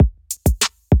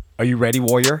Are you ready,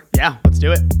 Warrior? Yeah, let's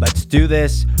do it. Let's do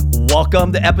this.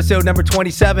 Welcome to episode number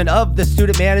 27 of The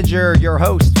Student Manager. Your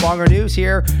host, Sponger News,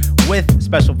 here with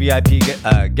special VIP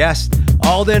guest,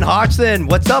 Alden Hodgdon.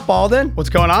 What's up, Alden? What's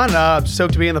going on?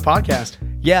 Stoked to be in the podcast.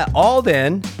 Yeah,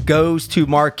 Alden goes to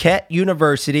Marquette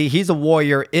University. He's a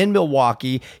Warrior in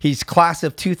Milwaukee. He's class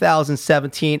of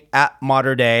 2017 at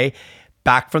Mater Dei.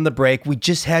 Back from the break, we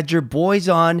just had your boys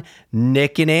on,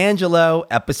 Nick and Angelo,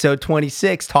 episode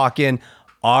 26, talking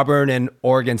Auburn and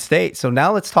Oregon State. So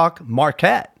now let's talk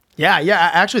Marquette. Yeah.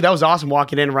 Actually, that was awesome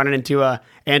walking in and running into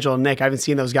Angelo and Nick. I haven't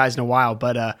seen those guys in a while,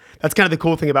 but that's kind of the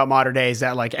cool thing about Mater Dei is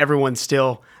that like everyone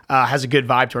still has a good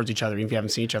vibe towards each other, even if you haven't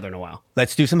seen each other in a while.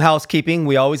 Let's do some housekeeping.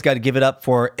 We always got to give it up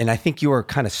for, and I think you were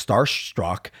kind of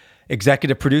starstruck,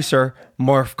 executive producer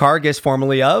Morph Kargas,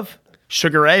 formerly of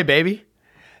Sugar Ray, baby.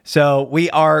 So we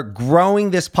are growing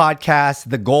this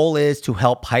podcast. The goal is to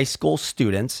help high school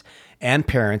students and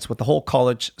parents with the whole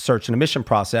college search and admission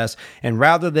process. And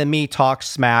rather than me talk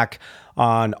smack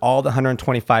on all the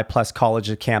 125 plus college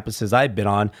campuses I've been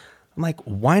on, I'm like,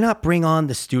 why not bring on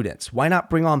the students? Why not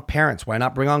bring on parents? Why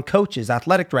not bring on coaches,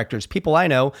 athletic directors, people I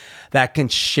know that can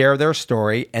share their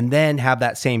story and then have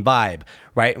that same vibe,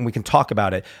 right? And we can talk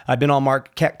about it. I've been on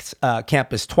Marquette's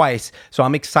campus twice, so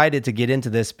I'm excited to get into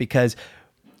this because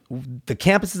the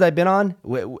campuses I've been on,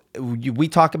 we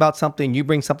talk about something, you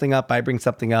bring something up, I bring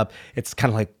something up. It's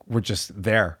kind of like we're just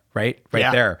there, right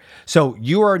there. So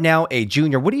you are now a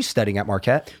junior. What are you studying at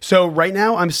Marquette? So right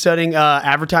now I'm studying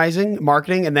advertising,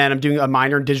 marketing, and then I'm doing a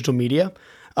minor in digital media.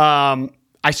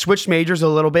 I switched majors a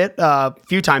little bit, a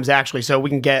few times actually, so we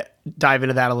can dive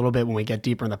into that a little bit when we get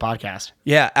deeper in the podcast.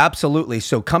 Yeah, absolutely.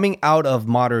 So coming out of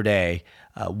Mater Dei,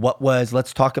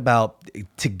 let's talk about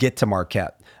to get to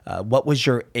Marquette. What was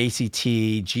your ACT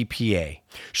GPA?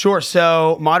 Sure.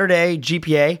 So Mater Dei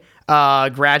GPA,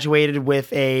 graduated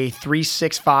with a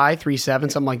 3.65,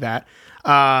 3.7, something like that.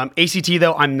 ACT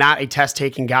though, I'm not a test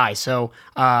taking guy. So,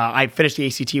 I finished the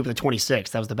ACT with a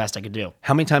 26. That was the best I could do.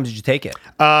 How many times did you take it?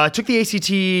 Took the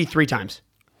ACT 3 times,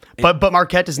 but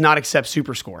Marquette does not accept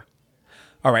super score.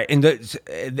 All right. And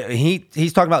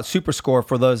he's talking about super score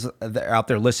for those that are out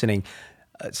there listening.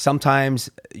 Sometimes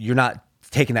you're not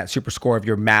taking that super score of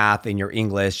your math and your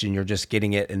English, and you're just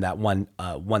getting it in that one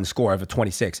score of a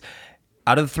 26.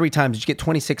 Out of the 3 times, did you get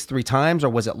 26 3 times, or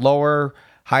was it lower,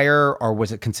 higher, or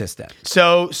was it consistent?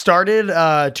 So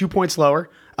started 2 points lower,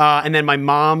 and then my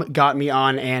mom got me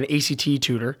on an ACT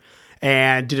tutor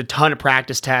and did a ton of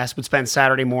practice tests, would spend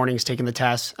Saturday mornings taking the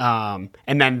tests, and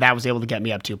then that was able to get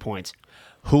me up 2 points.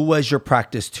 Who was your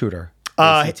practice tutor?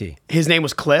 ACT? His name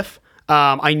was Cliff.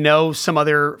 I know some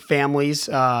other families,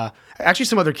 actually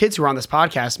some other kids who are on this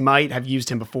podcast might have used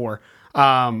him before,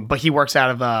 but he works out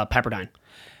of Pepperdine.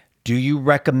 Do you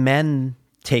recommend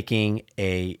taking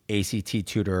a ACT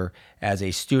tutor as a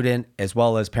student as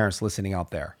well as parents listening out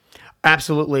there?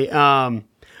 Absolutely.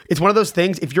 It's one of those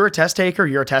things, if you're a test taker,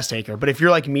 you're a test taker. But if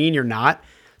you're like me and you're not,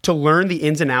 to learn the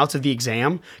ins and outs of the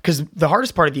exam, because the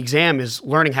hardest part of the exam is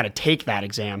learning how to take that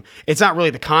exam. It's not really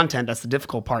the content that's the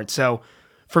difficult part. So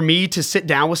for me to sit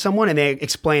down with someone and they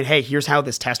explain, hey, here's how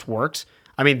this test works,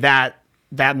 I mean, that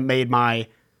made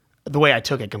the way I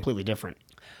took it completely different.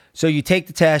 So you take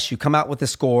the test, you come out with the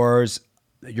scores,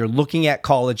 you're looking at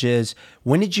colleges.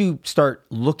 When did you start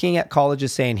looking at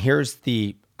colleges saying, here's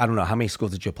I don't know, how many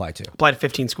schools did you apply to? Applied to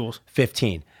 15 schools.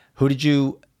 15. Who did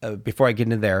you, before I get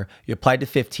into there, you applied to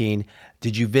 15.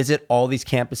 Did you visit all these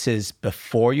campuses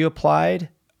before you applied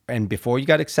and before you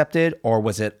got accepted? Or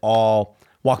was it all,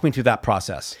 walk me through that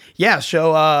process. Yeah,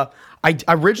 so I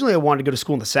originally wanted to go to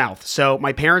school in the South. So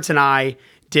my parents and I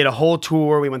did a whole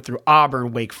tour. We went through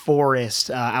Auburn, Wake Forest,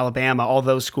 Alabama, all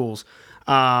those schools.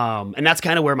 And that's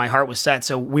kind of where my heart was set.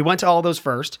 So we went to all those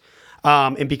first.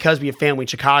 And because we have family in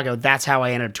Chicago, that's how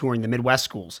I ended up touring the Midwest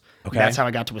schools. Okay. That's how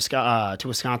I got to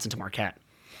Wisconsin, to Marquette.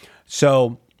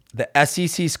 So the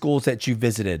SEC schools that you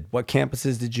visited, what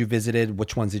campuses did you visit?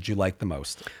 Which ones did you like the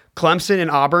most? Clemson and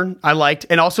Auburn I liked.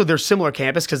 And also they're similar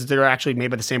campus because they're actually made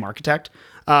by the same architect.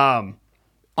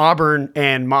 Auburn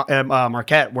and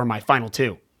Marquette were my final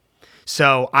 2.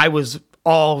 So I was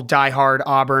all diehard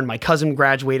Auburn. My cousin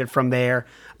graduated from there,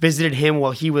 visited him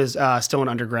while he was still an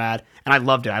undergrad, and I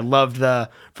loved it. I loved the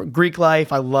Greek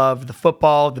life. I loved the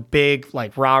football, the big,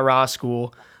 like, rah-rah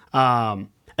school. And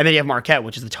then you have Marquette,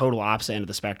 which is the total opposite end of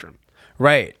the spectrum.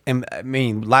 Right. And I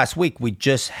mean, last week we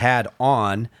just had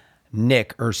on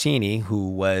Nick Ursini, who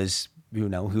was,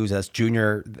 who's a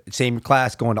junior, same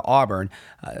class, going to Auburn,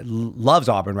 loves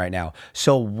Auburn right now.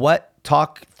 So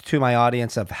talk to my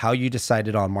audience of how you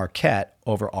decided on Marquette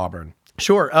over Auburn.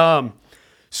 Sure.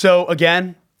 So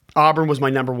again, Auburn was my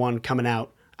number one coming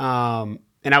out.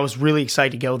 and I was really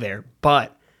excited to go there.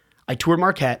 But I toured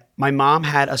Marquette. My mom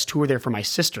had us tour there for my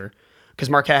sister because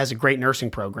Marquette has a great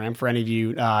nursing program for any of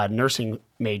you nursing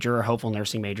major or hopeful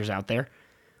nursing majors out there.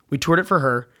 We toured it for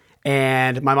her,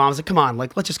 and my mom was like, come on,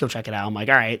 like, let's just go check it out. I'm like,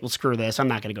 all right, well, screw this. I'm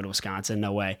not going to go to Wisconsin.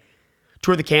 No way.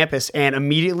 Tour the campus, and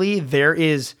immediately there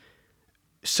is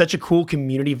such a cool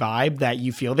community vibe that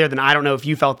you feel there. Then I don't know if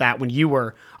you felt that when you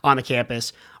were on the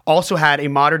campus. Also had a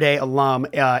Mater Dei alum,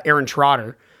 Aaron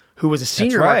Trotter, who was a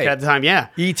senior right. at the time. Yeah.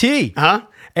 E.T.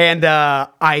 And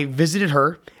I visited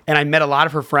her, and I met a lot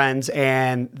of her friends,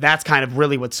 and that's kind of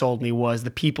really what sold me was the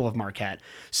people of Marquette.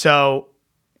 So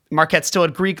Marquette still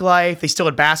had Greek life. They still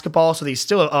had basketball, so they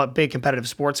still a big competitive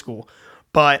sports school.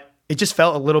 But it just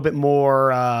felt a little bit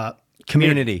more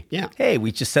community. Yeah. Hey,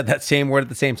 we just said that same word at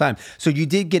the same time. So you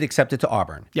did get accepted to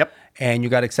Auburn. Yep. And you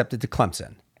got accepted to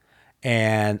Clemson.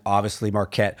 And obviously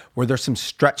Marquette. Were there some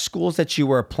stretch schools that you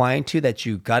were applying to that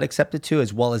you got accepted to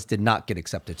as well as did not get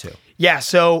accepted to? Yeah,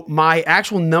 so my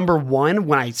actual number one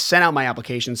when I sent out my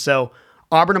application, so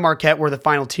Auburn and Marquette were the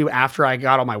final two after I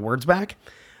got all my words back.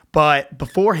 But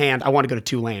beforehand, I wanted to go to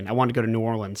Tulane. I wanted to go to New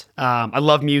Orleans. I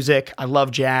love music. I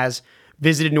love jazz.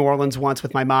 Visited New Orleans once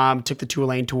with my mom, took the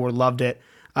Tulane tour, loved it.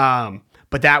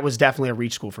 But that was definitely a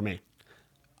reach school for me.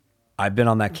 I've been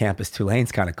on that campus.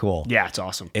 Tulane's kind of cool. Yeah, it's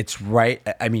awesome. It's right.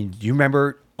 I mean, you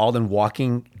remember Alden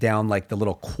walking down like the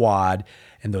little quad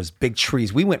and those big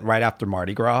trees? We went right after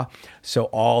Mardi Gras. So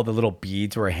all the little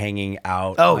beads were hanging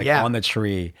out on the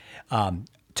tree.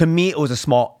 To me, it was a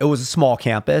small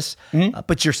campus,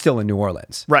 but you're still in New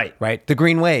Orleans. Right. Right. The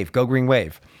Green Wave, go Green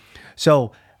Wave.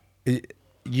 So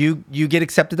you get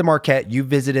accepted to Marquette. You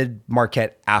visited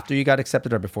Marquette after you got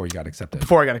accepted or before you got accepted?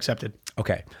 Before I got accepted.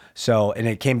 Okay. So, and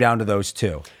it came down to those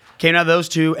two. Came down to those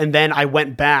two, and then I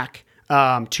went back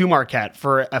to Marquette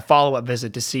for a follow-up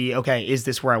visit to see, okay, is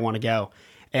this where I want to go?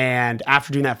 And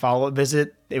after doing that follow-up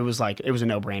visit, it was a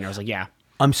no-brainer. I was like, yeah.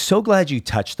 I'm so glad you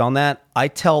touched on that. I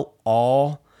tell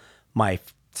all my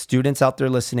students out there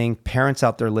listening, parents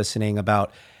out there listening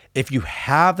about if you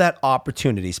have that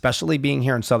opportunity, especially being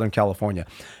here in Southern California,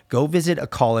 go visit a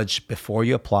college before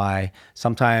you apply.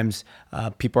 Sometimes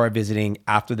people are visiting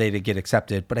after they get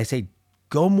accepted, but I say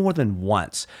go more than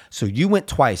once. So you went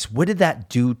twice. What did that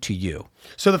do to you?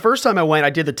 So the first time I went, I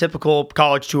did the typical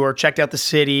college tour, checked out the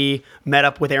city, met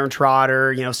up with Aaron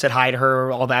Trotter, said hi to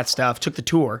her, all that stuff, took the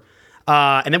tour.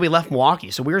 And then we left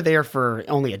Milwaukee. So we were there for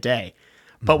only a day.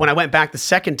 But when I went back the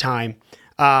second time,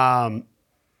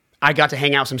 I got to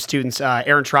hang out with some students.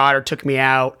 Aaron Trotter took me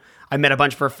out. I met a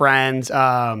bunch of her friends.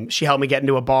 She helped me get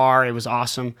into a bar. It was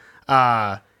awesome.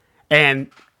 And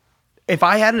if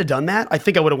I hadn't have done that, I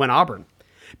think I would have went Auburn.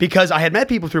 Because I had met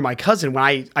people through my cousin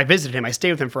when I visited him. I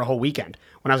stayed with him for a whole weekend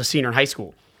when I was a senior in high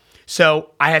school.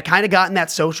 So I had kind of gotten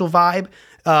that social vibe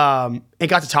and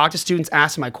got to talk to students,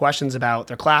 ask them my questions about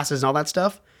their classes and all that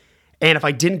stuff. And if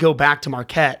I didn't go back to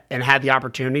Marquette and had the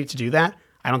opportunity to do that,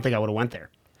 I don't think I would have went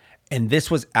there. And this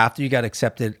was after you got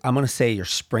accepted, I'm going to say your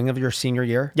spring of your senior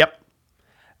year? Yep.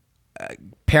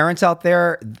 Parents out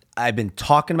there, I've been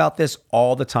talking about this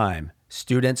all the time.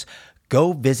 Students,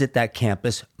 go visit that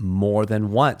campus more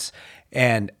than once.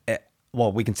 And,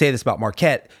 we can say this about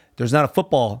Marquette. There's not a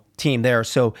football team there.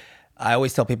 So I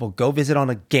always tell people, go visit on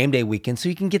a game day weekend so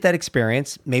you can get that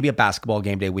experience, maybe a basketball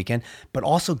game day weekend, but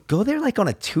also go there like on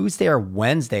a Tuesday or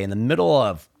Wednesday in the middle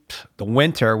of the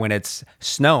winter when it's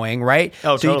snowing, right?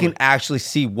 Oh, so totally. You can actually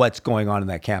see what's going on in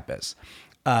that campus.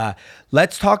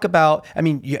 Let's talk about,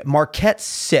 Marquette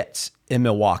sits in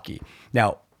Milwaukee.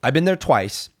 Now, I've been there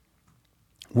twice.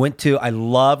 I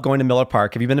love going to Miller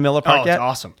Park. Have you been to Miller Park yet? It's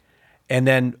awesome. And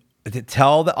then to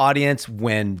tell the audience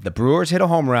when the Brewers hit a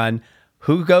home run,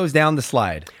 who goes down the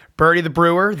slide? Birdie the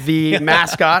Brewer, the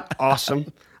mascot.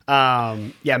 Awesome.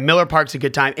 Miller Park's a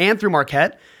good time. And through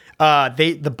Marquette,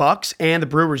 the Bucks and the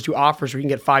Brewers do offers where you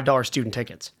can get $5 student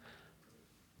tickets.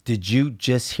 Did you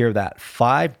just hear that?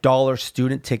 $5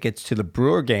 student tickets to the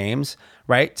Brewer games,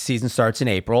 right? Season starts in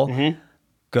April. Mm-hmm.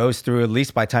 Goes through at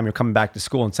least by the time you're coming back to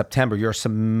school in September. You're a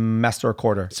semester or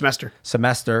quarter?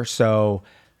 Semester. So,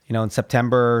 in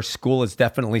September, school is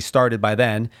definitely started by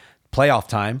then. Playoff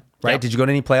time, right? Yep. Did you go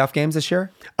to any playoff games this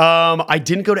year? I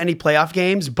didn't go to any playoff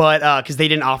games, but because they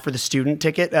didn't offer the student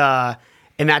ticket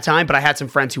in that time, but I had some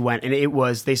friends who went, and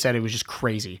they said it was just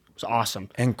crazy. It was awesome.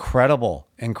 Incredible.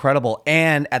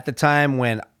 And at the time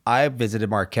when I visited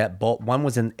Marquette, one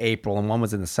was in April and one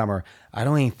was in the summer. I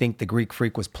don't even think the Greek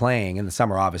Freak was playing in the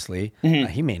summer, obviously.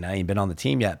 Mm-hmm. He may not even been on the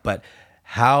team yet, but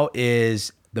how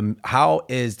is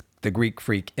the Greek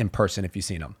Freak in person if you've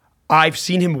seen him? I've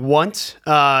seen him once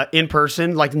in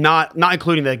person, like not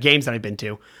including the games that I've been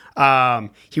to.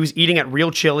 He was eating at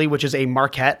Real Chili, which is a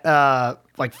Marquette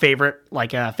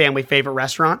family favorite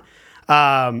restaurant.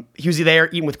 He was there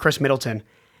eating with Chris Middleton,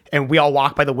 and we all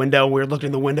walked by the window. We were looking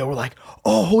in the window. We're like,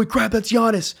 "Oh, holy crap, that's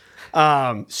Giannis!"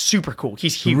 Super cool.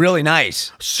 He's really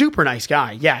nice, super nice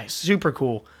guy. Yeah, super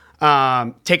cool.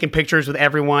 Taking pictures with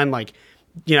everyone.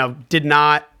 Did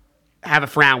not have a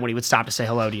frown when he would stop to say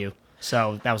hello to you.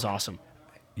 So that was awesome.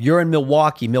 You're in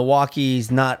Milwaukee. Milwaukee's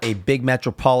not a big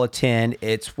metropolitan.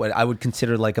 It's what I would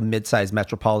consider like a mid-sized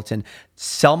metropolitan.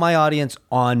 Sell my audience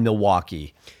on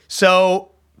Milwaukee.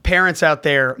 So, parents out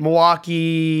there,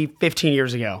 Milwaukee 15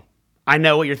 years ago. I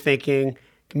know what you're thinking.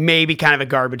 Maybe kind of a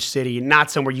garbage city,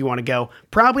 not somewhere you want to go.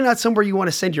 Probably not somewhere you want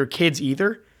to send your kids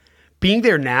either. Being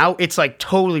there now, it's like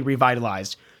totally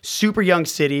revitalized. Super young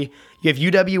city. You have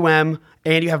UWM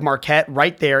and you have Marquette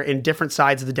right there in different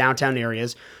sides of the downtown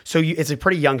areas. So it's a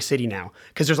pretty young city now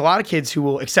because there's a lot of kids who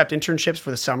will accept internships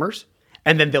for the summers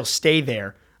and then they'll stay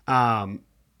there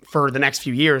for the next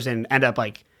few years and end up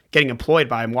like getting employed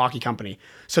by a Milwaukee company.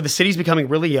 So the city's becoming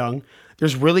really young.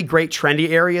 There's really great trendy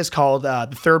areas called the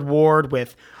Third Ward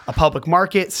with a public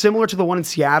market, similar to the one in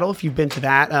Seattle, if you've been to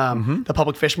that, the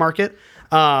public fish market.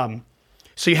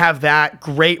 So you have that,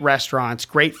 great restaurants,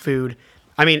 great food.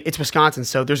 I mean, it's Wisconsin,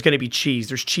 so there's going to be cheese.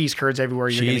 There's cheese curds everywhere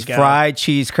you're going to go. Fried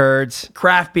cheese curds.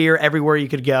 Craft beer everywhere you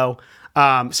could go.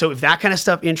 So if that kind of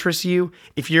stuff interests you,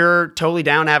 if you're totally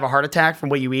down to have a heart attack from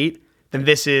what you eat, then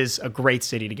this is a great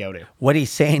city to go to. What he's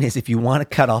saying is if you want to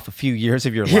cut off a few years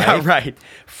of your life, yeah, right.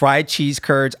 Fried cheese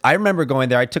curds. I remember going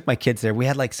there. I took my kids there. We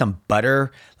had like some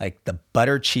butter, like the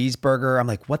butter cheeseburger. I'm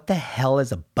like, what the hell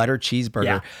is a butter cheeseburger?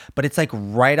 Yeah. But it's like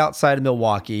right outside of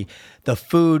Milwaukee. The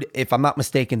food, if I'm not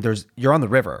mistaken, you're on the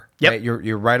river. Yep. Right?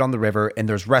 You're right on the river, and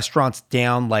there's restaurants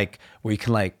down like where you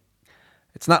can like,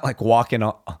 it's not like walking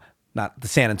on, not the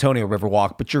San Antonio River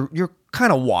walk, but you're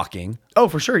kind of walking. Oh,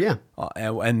 for sure, yeah.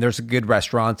 And there's good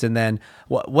restaurants. And then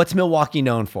what's Milwaukee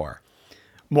known for?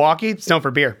 Milwaukee, it's known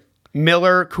for beer.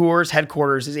 Miller Coors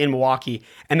headquarters is in Milwaukee.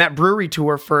 And that brewery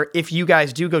tour for if you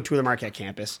guys do go to the Marquette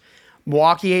campus,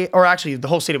 Milwaukee, or actually the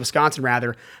whole state of Wisconsin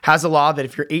rather, has a law that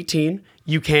if you're 18,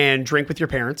 you can drink with your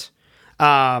parents.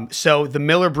 So the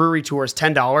Miller Brewery tour is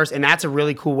 $10, and that's a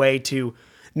really cool way to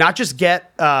not just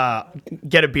get a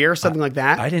beer or something like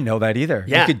that. I didn't know that either.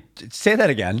 Yeah. You could say that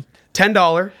again.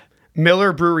 $10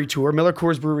 Miller Brewery tour, Miller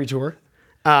Coors Brewery tour.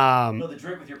 No, the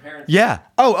drink with your parents. Yeah.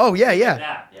 Oh, yeah.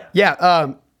 That, yeah.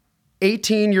 Yeah.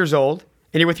 18 years old,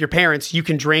 and you're with your parents, you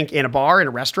can drink in a bar, in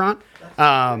a restaurant.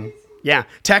 Yeah.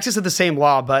 Texas has the same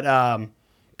law, but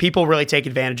people really take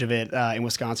advantage of it in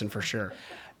Wisconsin for sure.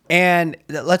 And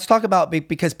let's talk about,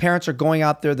 because parents are going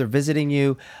out there, they're visiting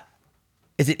you.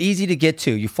 Is it easy to get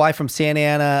to? You fly from Santa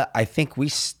Ana. I think we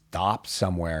stop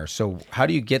somewhere. So how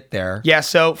do you get there? Yeah,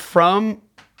 so from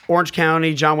Orange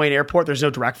County, John Wayne Airport, there's no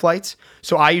direct flights.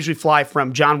 So I usually fly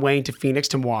from John Wayne to Phoenix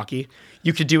to Milwaukee.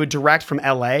 You could do a direct from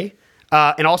LA.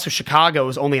 And also Chicago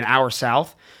is only an hour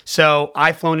south. So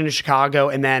I've flown into Chicago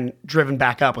and then driven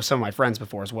back up with some of my friends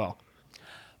before as well.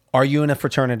 Are you in a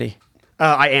fraternity?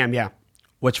 I am, yeah.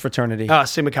 Which fraternity?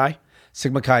 Sigma Chi.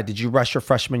 Sigma Chi. Did you rush your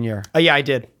freshman year? Yeah, I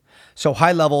did. So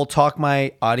high level, talk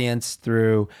my audience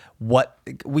through what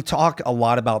we talk a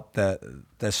lot about the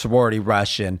sorority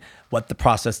rush and what the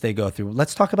process they go through.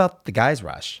 Let's talk about the guys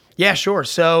rush. Yeah, sure.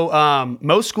 So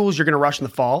most schools you're going to rush in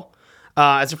the fall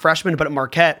as a freshman, but at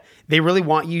Marquette, they really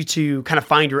want you to kind of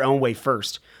find your own way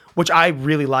first, which I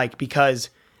really like because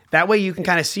that way you can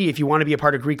kind of see if you want to be a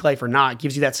part of Greek life or not. It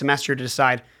gives you that semester to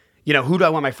decide, who do I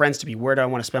want my friends to be? Where do I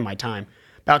want to spend my time?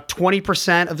 About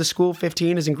 20% of the school,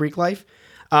 15 is in Greek life.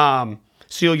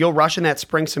 So you'll rush in that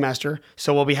spring semester.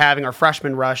 So we'll be having our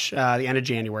freshman rush the end of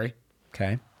January.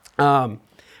 Okay. But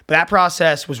that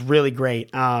process was really great.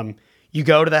 You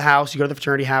go to the house, you go to the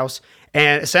fraternity house,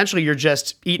 and essentially you're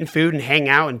just eating food and hanging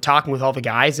out and talking with all the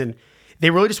guys. And they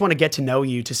really just want to get to know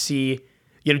you to see,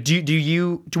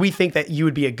 do we think that you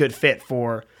would be a good fit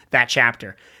for that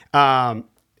chapter? And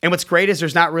what's great is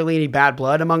there's not really any bad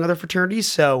blood among other fraternities.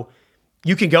 So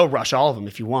you can go rush all of them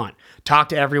if you want. Talk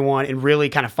to everyone and really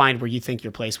kind of find where you think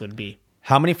your place would be.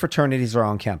 How many fraternities are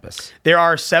on campus? There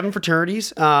are 7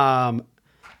 fraternities, but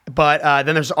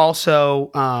then there's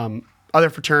also other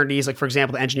fraternities, like, for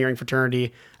example, the engineering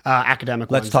fraternity,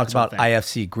 academic Let's ones. talk about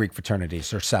IFC, Greek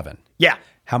fraternities. There's 7. Yeah.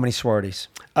 How many sororities?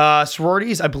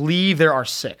 Sororities, I believe there are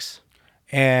 6.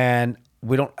 And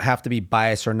we don't have to be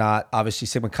biased or not. Obviously,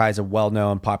 Sigma Chi is a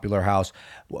well-known, popular house.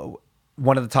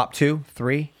 One of the top 2,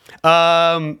 3?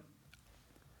 My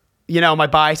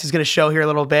bias is going to show here a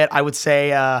little bit. I would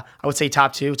say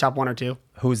top 2, top 1 or 2.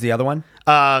 Who's the other one?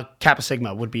 Kappa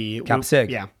Sigma would be Kappa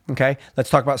Sig. Yeah. Okay. Let's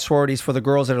talk about sororities for the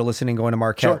girls that are listening going to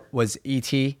Marquette. Sure. Was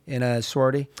E.T. in a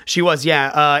sorority? She was,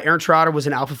 yeah. Erin Trotter was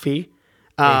an Alpha Phi.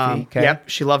 Okay. Yep,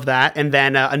 she loved that. And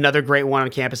then another great one on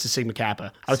campus is Sigma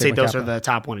Kappa. I would say Sigma those Kappa. are the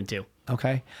top 1 and 2.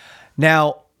 Okay.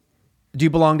 Now, do you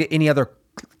belong to any other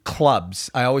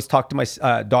clubs? I always talk to my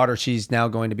daughter. She's now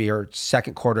going to be her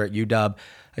second quarter at UW.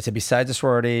 I said, besides the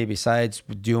sorority, besides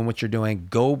doing what you're doing,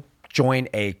 go join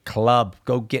a club.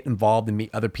 Go get involved and meet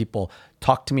other people.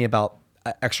 Talk to me about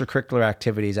extracurricular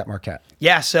activities at Marquette.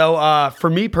 Yeah, so for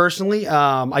me personally,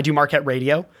 I do Marquette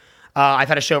Radio. I've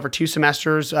had a show for 2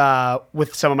 semesters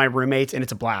with some of my roommates, and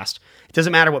it's a blast. It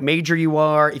doesn't matter what major you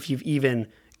are, if you've even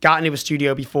gotten into a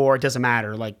studio before, it doesn't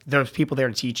matter. Like, there's people there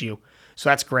to teach you. So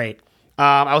that's great.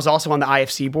 I was also on the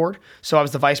IFC board. So I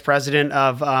was the vice president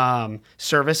of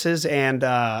services and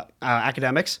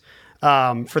academics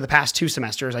for the past 2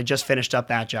 semesters. I just finished up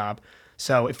that job.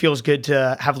 So it feels good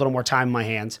to have a little more time in my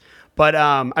hands. But,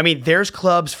 I mean, there's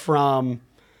clubs from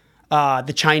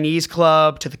the Chinese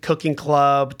club to the cooking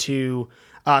club to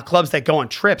clubs that go on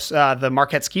trips. The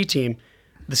Marquette ski team,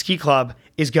 the ski club,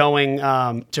 is going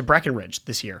to Breckenridge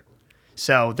this year.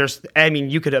 So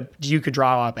you could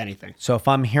draw up anything. So if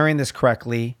I'm hearing this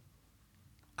correctly,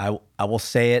 I will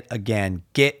say it again.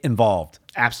 Get involved.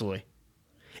 Absolutely.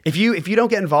 If you don't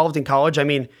get involved in college, I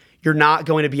mean, you're not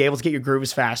going to be able to get your groove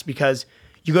as fast because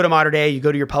you go to Mater Dei, you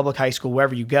go to your public high school,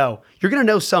 wherever you go, you're going to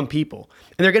know some people.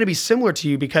 And they're going to be similar to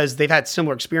you because they've had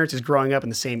similar experiences growing up in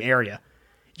the same area.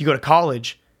 You go to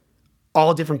college,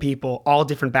 all different people, all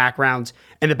different backgrounds.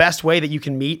 And the best way that you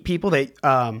can meet people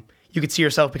that you could see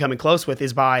yourself becoming close with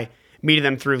is by meeting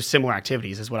them through similar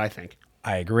activities, is what I think.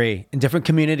 I agree. In different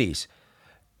communities.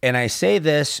 And I say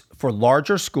this for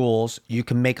larger schools, you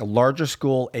can make a larger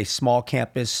school a small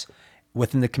campus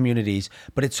within the communities,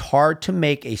 but it's hard to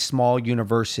make a small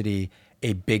university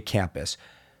a big campus.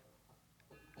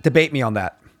 Debate me on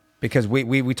that because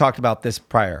we talked about this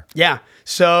prior. Yeah.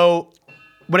 So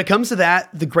when it comes to that,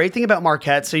 the great thing about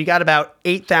Marquette, so you got about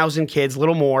 8,000 kids, a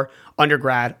little more,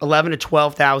 undergrad, 11 to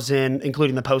 12,000,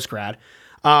 including the postgrad.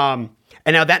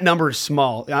 And now that number is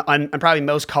small. On probably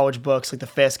most college books, like the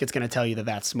Fisk, it's going to tell you that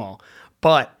that's small.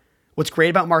 But what's great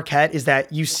about Marquette is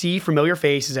that you see familiar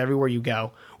faces everywhere you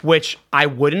go, which I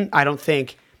don't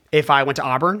think if I went to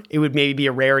Auburn. It would maybe be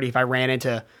a rarity if I ran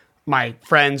into my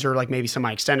friends or like maybe some of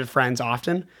my extended friends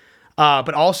often.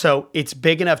 But also it's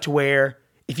big enough to where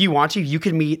if you want to, you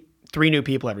can meet 3 new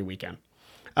people every weekend.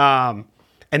 And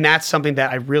that's something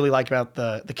that I really like about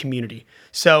the community.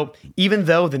 So even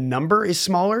though the number is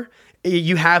smaller,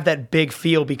 you have that big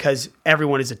feel because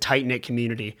everyone is a tight-knit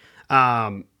community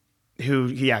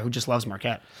who just loves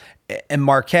Marquette. And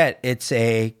Marquette, it's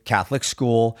a Catholic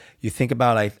school. You think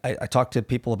about, I talk to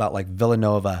people about like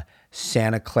Villanova,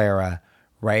 Santa Clara,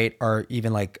 right? Or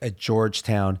even like a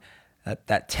Georgetown,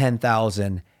 that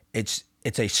 10,000, it's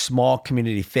a small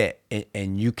community fit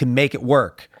and you can make it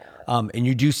work. And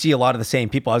you do see a lot of the same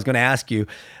people. I was going to ask you,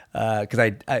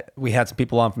 because we had some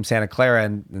people on from Santa Clara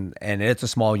and it's a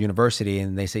small university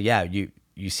and they say, yeah,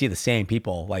 you see the same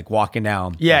people like walking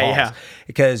down the halls. Yeah.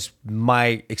 Because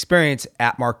my experience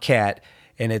at Marquette,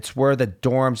 and it's where the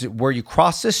dorms, where you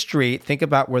cross the street, think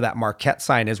about where that Marquette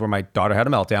sign is, where my daughter had a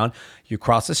meltdown. You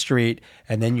cross the street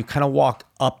and then you kind of walk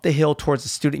up the hill towards the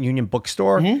Student Union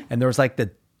bookstore. Mm-hmm. And there's like the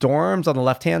dorms on the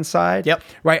left-hand side. Yep.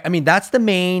 Right. I mean, that's the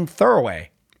main thoroughway.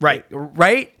 Right.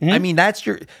 Mm-hmm. I mean, that's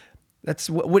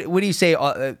what do you say?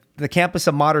 The campus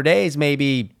of Mater Dei is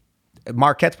maybe,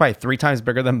 Marquette's probably 3 times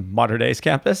bigger than Mater Dei's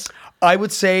campus. I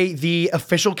would say the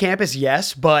official campus,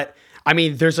 yes, but I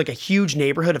mean, there's like a huge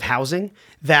neighborhood of housing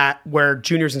where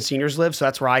juniors and seniors live. So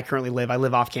that's where I currently live. I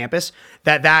live off campus.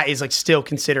 That is like still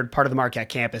considered part of the Marquette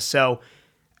campus. So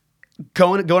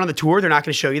going on the tour, they're not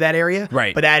going to show you that area,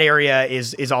 right? But that area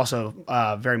is also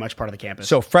very much part of the campus.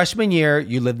 So freshman year,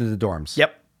 you lived in the dorms.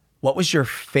 Yep. What was your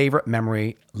favorite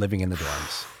memory living in the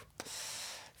dorms?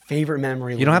 Favorite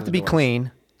memory? You don't have to be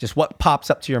clean. Just what pops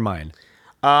up to your mind.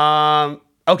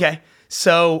 Okay.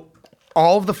 So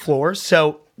all of the floors.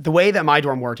 So the way that my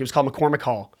dorm worked, it was called McCormick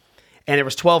Hall. And there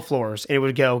was 12 floors. And it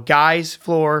would go guys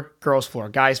floor, girls floor,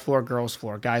 guys floor, girls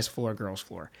floor, guys floor, girls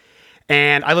floor.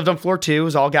 And I lived on floor 2. It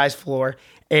was all guys floor.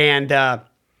 And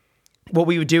what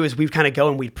we would do is we'd kind of go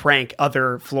and we'd prank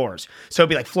other floors. So it'd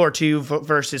be like floor 2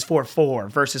 versus floor 4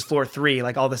 versus floor 3,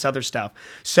 like all this other stuff.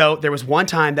 So there was one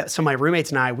time that some of my roommates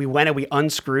and I, we went and we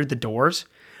unscrewed the doors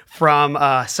from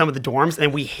some of the dorms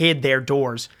and we hid their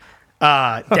doors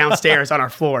downstairs on our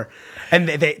floor. And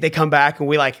they come back and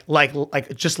we like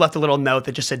just left a little note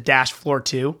that just said dash floor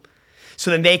 2.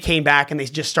 So then they came back and they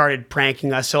just started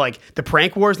pranking us. So like the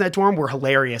prank wars in that dorm were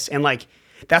hilarious. And like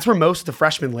that's where most of the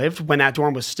freshmen lived when that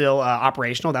dorm was still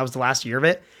operational. That was the last year of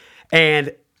it.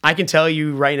 And I can tell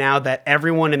you right now that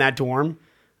everyone in that dorm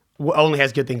only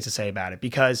has good things to say about it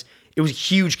because it was a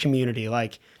huge community.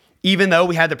 Like, even though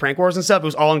we had the prank wars and stuff, it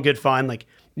was all in good fun. Like,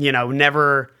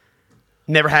 never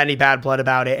had any bad blood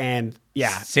about it. And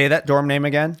yeah. Say that dorm name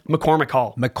again. McCormick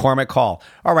Hall. McCormick Hall.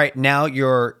 All right. Now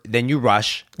then you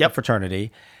rush the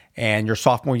fraternity, and your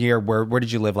sophomore year, where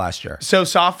did you live last year?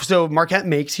 So Marquette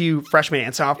makes you freshman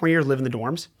and sophomore year live in the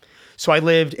dorms. So I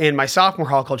lived in my sophomore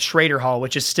hall called Schrader Hall,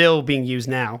 which is still being used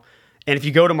now. And if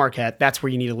you go to Marquette, that's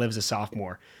where you need to live as a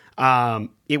sophomore.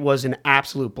 It was an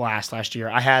absolute blast last year.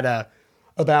 I had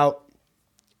about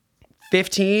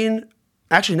 15,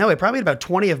 actually no, I probably had about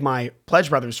 20 of my pledge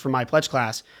brothers from my pledge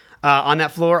class on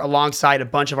that floor alongside a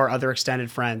bunch of our other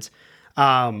extended friends.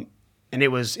 And it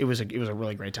was a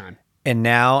really great time. And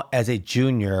now as a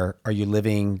junior, are you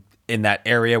living in that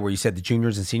area where you said the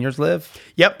juniors and seniors live?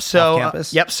 Yep. So, off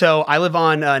campus? So I live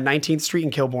on 19th Street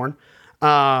in Kilbourne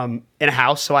in a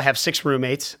house. So I have 6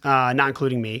 roommates, not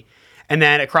including me. And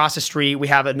then across the street, we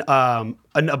have a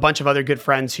bunch of other good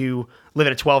friends who live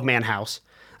in a 12-man house.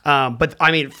 But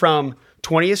I mean, from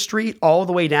 20th Street all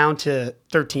the way down to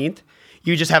 13th,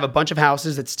 you just have a bunch of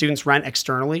houses that students rent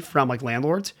externally from like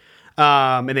landlords,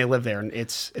 and they live there, and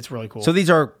it's really cool. So these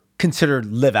are considered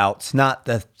live outs, not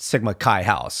the Sigma Chi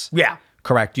house. Yeah.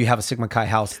 Correct. You have a Sigma Chi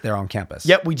house there on campus.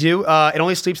 Yep, we do. It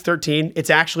only sleeps 13.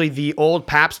 It's actually the old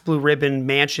Pabst Blue Ribbon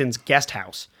Mansion's guest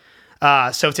house.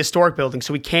 So it's a historic building,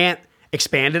 so we can't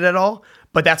expand it at all,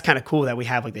 but that's kind of cool that we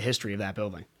have like the history of that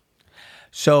building.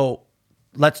 So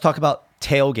let's talk about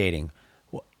tailgating.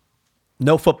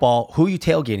 No football. Who are you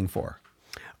tailgating for?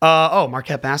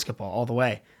 Marquette basketball all the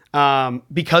way.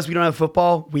 Because we don't have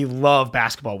football, we love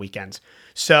basketball weekends.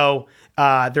 So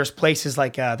there's places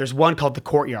like there's one called the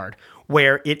Courtyard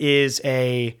where it's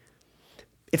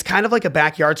kind of like a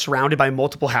backyard surrounded by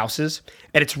multiple houses,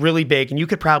 and it's really big, and you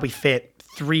could probably fit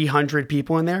 300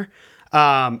 people in there.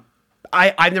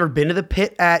 I've never been to the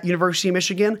pit at University of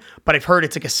Michigan, but I've heard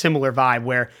it's like a similar vibe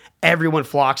where everyone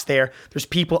flocks there. There's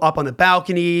people up on the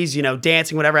balconies,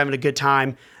 dancing, whatever, having a good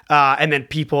time. And then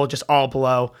people just all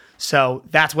below. So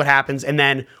that's what happens. And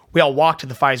then we all walk to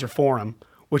the Pfizer Forum,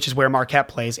 which is where Marquette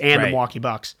plays, and the Milwaukee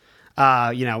Bucks.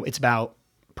 It's about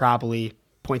probably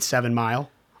 0.7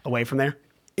 mile away from there.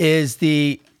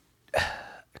 Because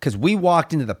we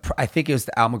walked into I think it was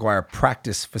the Al McGuire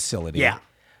practice facility. Yeah.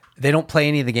 They don't play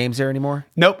any of the games there anymore?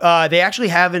 Nope. They actually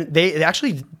haven't. They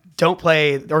actually don't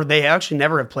play, or they actually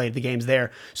never have played the games there.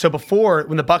 So before,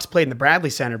 when the Bucks played in the Bradley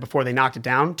Center, before they knocked it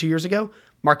down 2 years ago,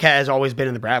 Marquette has always been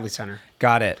in the Bradley Center.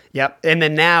 Got it. Yep. And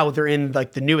then now they're in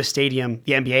like the newest stadium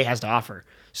the NBA has to offer.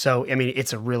 So, I mean,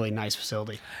 it's a really nice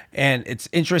facility. And it's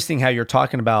interesting how you're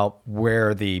talking about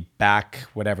where the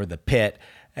pit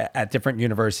at different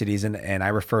universities. And I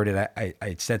referred it,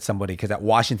 I said somebody, because at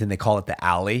Washington, they call it the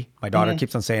alley. My daughter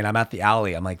keeps on saying, I'm at the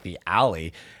alley. I'm like, the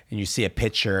alley. And you see a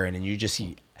picture, and then you just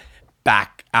see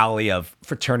back alley of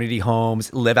fraternity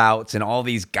homes, live outs, and all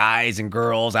these guys and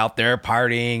girls out there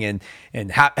partying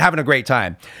and having a great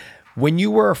time. When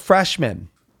you were a freshman,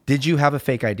 did you have a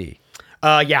fake ID?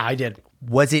 Yeah, I did.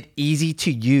 Was it easy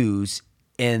to use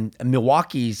in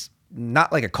Milwaukee's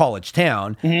not like a college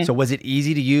town? So was it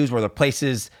easy to use? Were there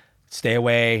places stay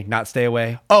away, not stay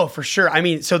away? Oh, for sure. I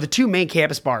mean, so the two main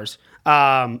campus bars,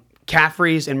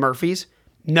 Caffrey's and Murphy's,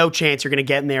 no chance you're going to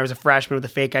get in there as a freshman with a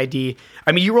fake ID.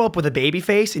 I mean, you roll up with a baby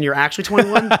face and you're actually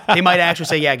 21, they might actually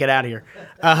say, yeah, get out of here.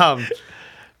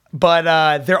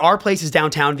 But there are places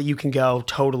downtown that you can go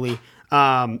totally.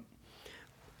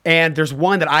 And there's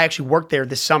one that I actually worked there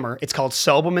this summer. It's called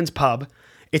Sobelman's Pub.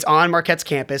 It's on Marquette's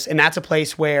campus, and that's a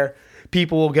place where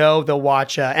people will go. They'll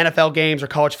watch NFL games or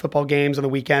college football games on the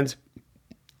weekends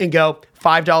and go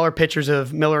 $5 pitchers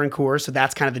of Miller and Coors. So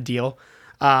that's kind of the deal.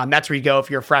 That's where you go if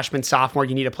you're a freshman, sophomore.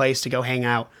 You need a place to go hang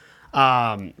out.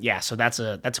 So that's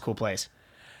a cool place.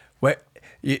 What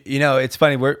it's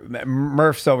funny.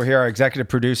 Murph's over here, our executive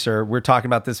producer. We're talking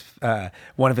about this.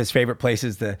 One of his favorite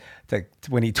places to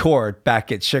when he toured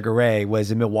back at Sugar Ray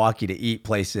was in Milwaukee to eat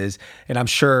places. And I'm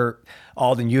sure,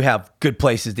 Alden, you have good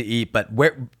places to eat. But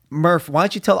Murph, why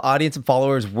don't you tell the audience and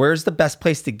followers where's the best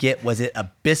place to get? Was it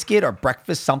a biscuit or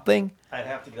breakfast something? I'd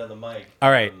have to get on the mic.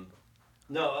 All right.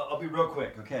 No, I'll be real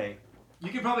quick. Okay, you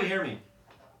can probably hear me.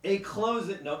 It closed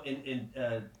it. No, in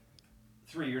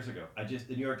 3 years ago.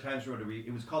 The New York Times wrote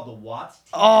it was called the Watts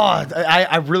Tea. Oh,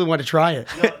 I really want to try it.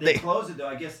 No, they closed it though.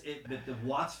 I guess the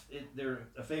Watts. They're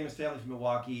a famous family from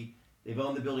Milwaukee. They've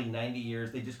owned the building 90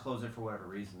 years. They just closed it for whatever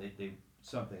reason. They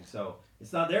something. So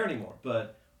it's not there anymore.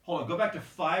 But hold on, go back to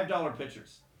 $5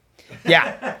 pitchers.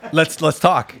 Yeah. Let's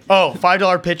talk. Oh,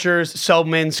 $5 pitchers,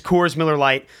 Selbman's, Coors, Miller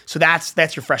Lite. So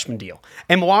that's your freshman deal.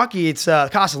 In Milwaukee, it's the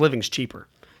cost of living is cheaper.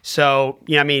 So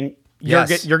I mean,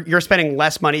 Yes. you're spending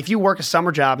less money if you work a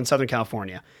summer job in Southern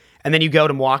California, and then you go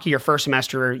to Milwaukee your first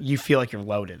semester. You feel like you're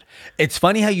loaded. It's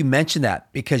funny how you mentioned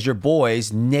that because your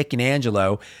boys, Nick and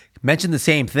Angelo, mentioned the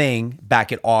same thing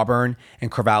back at Auburn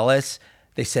and Corvallis.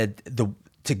 They said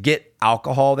to get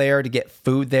alcohol there, to get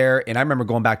food there. And I remember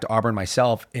going back to Auburn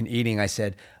myself and eating. I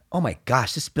said, oh my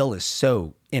gosh, this bill is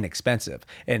so inexpensive.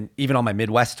 And even on my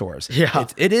Midwest tours,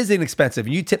 it is inexpensive.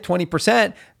 And you tip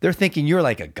 20%, they're thinking you're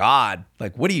like a god.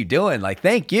 Like, what are you doing? Like,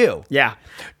 thank you. Yeah.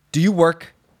 Do you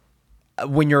work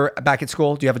when you're back at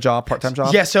school? Do you have a job, part-time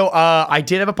job? Yeah, so I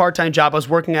did have a part-time job. I was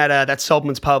working at that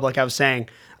Selbman's pub, like I was saying.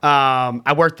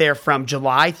 I worked there from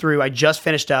July through, I just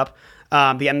finished up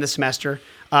the end of the semester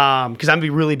because I'm going to be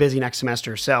really busy next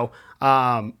semester. So,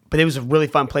 but it was a really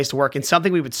fun place to work and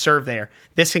something we would serve there.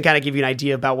 This can kind of give you an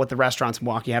idea about what the restaurants in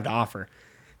Milwaukee have to offer.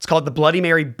 It's called the Bloody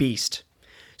Mary Beast.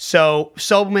 So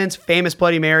Selbman's famous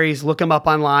Bloody Marys, look them up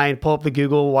online, pull up the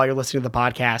Google while you're listening to the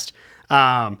podcast.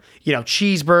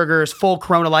 Cheeseburgers, full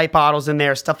Corona Light bottles in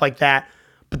there, stuff like that.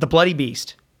 But the Bloody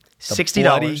Beast, $60.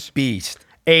 Bloody Beast.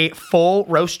 A full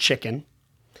roast chicken.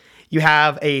 You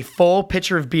have a full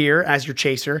pitcher of beer as your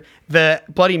chaser. The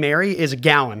Bloody Mary is a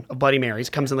gallon of Bloody Marys.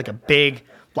 It comes in like a big,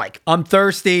 I'm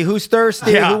thirsty. Who's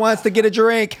thirsty? Yeah. Who wants to get a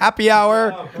drink? Happy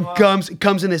hour. comes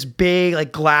in this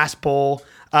big glass bowl.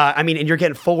 And you're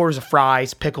getting 4 orders of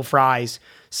fries, pickle fries,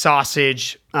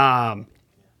 sausage, and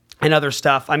other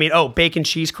stuff. Bacon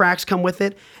cheese cracks come with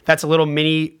it. That's a little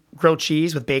mini grilled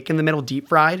cheese with bacon in the middle, deep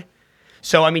fried.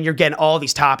 So, you're getting all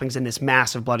these toppings in this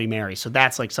massive Bloody Mary. So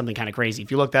that's like something kind of crazy. If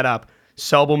you look that up,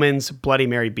 Selbman's Bloody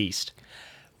Mary Beast.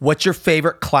 What's your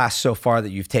favorite class so far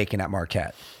that you've taken at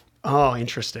Marquette? Oh,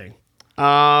 interesting.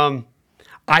 I've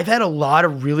had a lot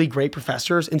of really great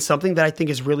professors, and something that I think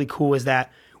is really cool is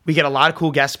that we get a lot of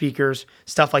cool guest speakers,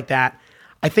 stuff like that.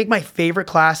 I think my favorite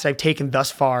class that I've taken thus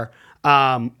far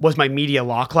was my media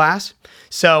law class.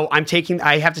 So I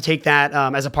have to take that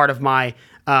as a part of my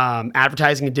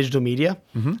advertising and digital media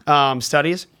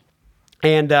studies.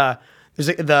 And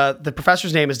the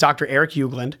professor's name is Dr. Eric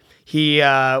Ugeland. He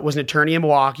was an attorney in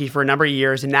Milwaukee for a number of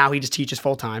years, and now he just teaches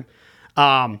full time.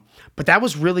 But that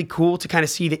was really cool to kind of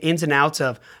see the ins and outs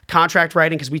of contract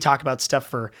writing, because we talk about stuff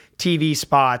for TV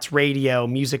spots, radio,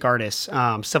 music artists,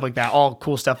 stuff like that, all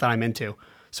cool stuff that I'm into.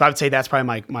 So I would say that's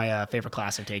probably my favorite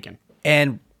class I've taken.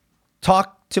 And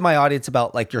talk to my audience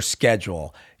about your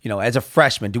schedule. As a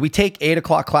freshman, do we take 8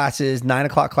 o'clock classes, 9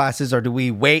 o'clock classes, or do we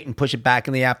wait and push it back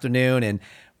in the afternoon? And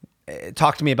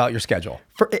talk to me about your schedule.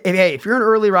 If you're an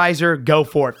early riser, go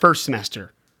for it first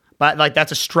semester. But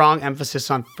that's a strong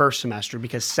emphasis on first semester,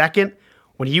 because second,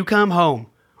 when you come home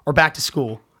or back to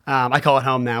school, I call it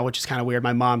home now, which is kind of weird.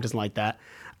 My mom doesn't like that.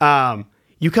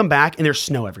 You come back and there's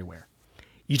snow everywhere.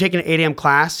 You take an 8 a.m.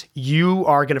 class, you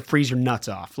are going to freeze your nuts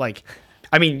off.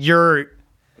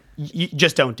 You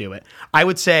just don't do it. I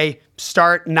would say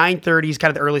start 9:30 is kind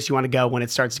of the earliest you want to go when it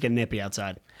starts to get nippy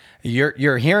outside.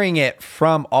 You're hearing it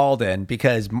from Alden,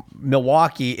 because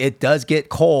Milwaukee, it does get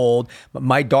cold.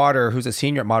 My daughter, who's a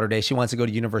senior at Mater Dei, she wants to go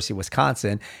to University of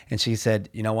Wisconsin, and she said,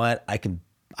 you know what,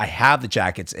 I have the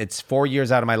jackets. It's 4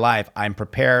 years out of my life. I'm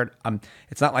prepared.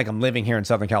 It's not like I'm living here in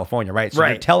Southern California, right? So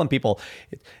you're telling people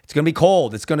it's going to be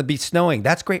cold. It's going to be snowing.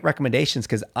 That's great recommendations,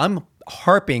 because I'm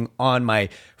harping on my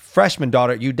freshman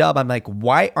daughter at UW. I'm like,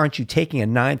 why aren't you taking a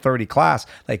 9:30 class?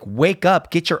 Wake up,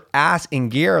 get your ass in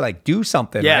gear, do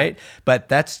something, right? But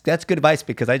that's good advice,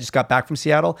 because I just got back from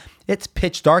Seattle. It's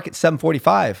pitch dark at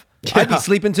 7:45. Yeah. I'd be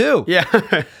sleeping too.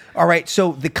 Yeah. All right.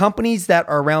 So the companies that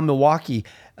are around Milwaukee,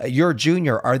 you're a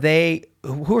junior.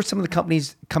 Who are some of the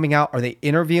companies coming out? Are they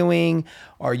interviewing?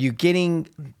 Are you getting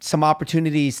some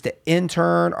opportunities to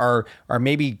intern or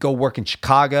maybe go work in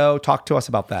Chicago? Talk to us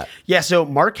about that. Yeah, so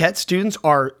Marquette students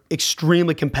are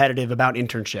extremely competitive about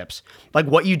internships.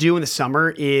 What you do in the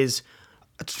summer is,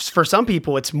 for some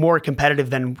people, it's more competitive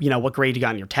than, what grade you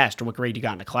got in your test or what grade you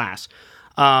got in a class.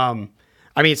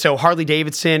 So Harley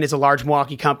Davidson is a large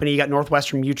Milwaukee company. You got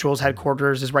Northwestern Mutual's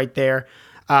headquarters is right there.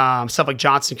 Stuff like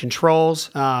Johnson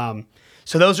Controls.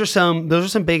 So those are some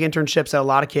big internships that a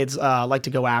lot of kids like to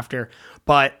go after.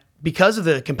 But because of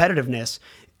the competitiveness,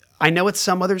 I know at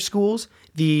some other schools,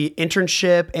 the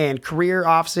internship and career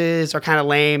offices are kind of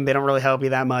lame. They don't really help you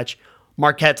that much.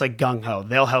 Marquette's gung-ho.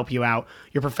 They'll help you out.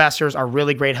 Your professors are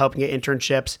really great helping get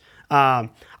internships. I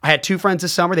had 2 friends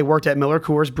this summer. They worked at Miller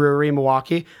Coors Brewery in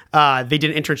Milwaukee. They did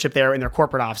an internship there in their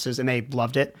corporate offices, and they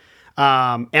loved it.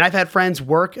 And I've had friends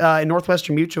work in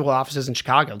Northwestern Mutual offices in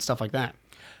Chicago and stuff like that.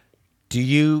 Do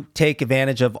you take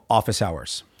advantage of office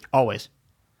hours? Always.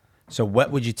 So what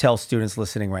would you tell students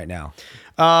listening right now?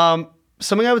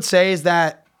 Something I would say is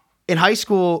that in high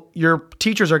school, your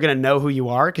teachers are going to know who you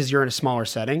are because you're in a smaller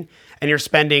setting and you're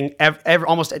spending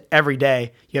almost every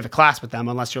day, you have a class with them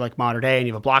unless you're like Mater Dei and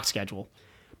you have a block schedule.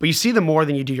 But you see them more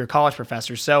than you do your college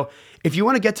professors. So if you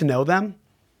want to get to know them,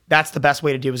 that's the best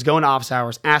way to do is go into office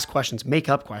hours, ask questions, make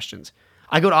up questions.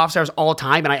 I go to office hours all the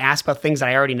time and I ask about things that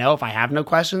I already know if I have no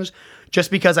questions,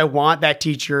 just because I want that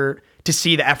teacher to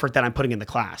see the effort that I'm putting in the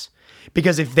class.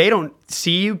 Because if they don't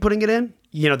see you putting it in,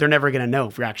 they're never going to know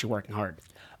if you're actually working hard.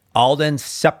 Alden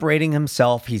separating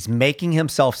himself. He's making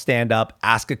himself stand up,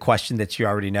 ask a question that you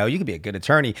already know. You could be a good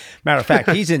attorney. Matter of fact,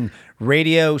 he's in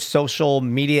radio, social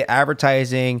media,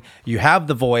 advertising. You have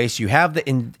the voice, you have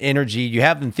the energy, you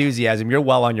have the enthusiasm. You're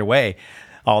well on your way,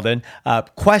 Alden.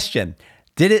 Question.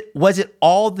 Was it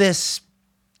all this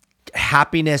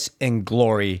happiness and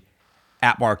glory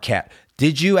at Marquette?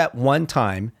 Did you at one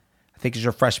time, I think it's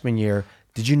your freshman year,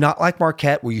 did you not like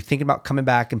Marquette? Were you thinking about coming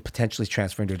back and potentially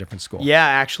transferring to a different school? Yeah,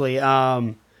 actually.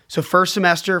 So first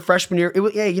semester, freshman year,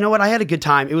 you know what? I had a good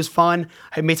time. It was fun.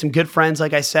 I made some good friends,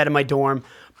 like I said, in my dorm,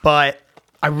 but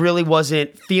I really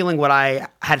wasn't feeling what I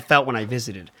had felt when I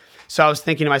visited. So I was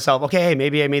thinking to myself, okay, hey,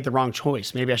 maybe I made the wrong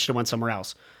choice. Maybe I should have went somewhere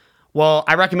else. Well,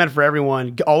 I recommend for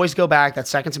everyone, always go back that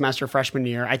second semester, freshman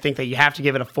year. I think that you have to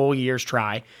give it a full year's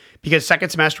try because second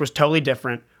semester was totally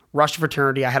different. Rushed to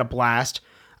fraternity. I had a blast.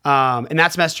 And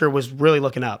that semester was really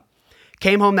looking up.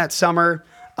 Came home that summer.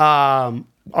 I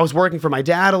was working for my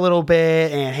dad a little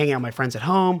bit and hanging out with my friends at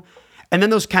home. And then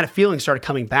those kind of feelings started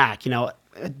coming back.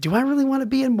 Do I really want to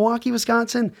be in Milwaukee,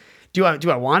 Wisconsin? Do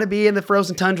I want to be in the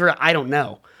frozen tundra? I don't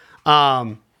know.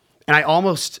 And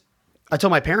I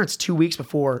told my parents 2 weeks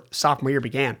before sophomore year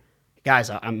began, guys,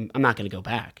 I'm not going to go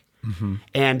back. Mm-hmm.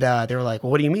 And they were like,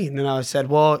 well, what do you mean? And I said,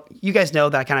 well, you guys know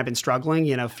that I kind of been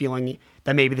struggling, feeling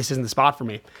that maybe this isn't the spot for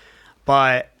me.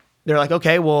 But they're like,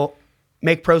 okay, well,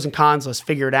 make pros and cons list,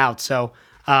 figure it out. So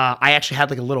I actually had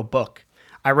like a little book.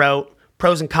 I wrote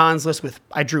pros and cons list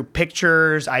I drew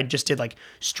pictures. I just did like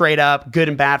straight up good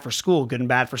and bad for school, good and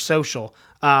bad for social.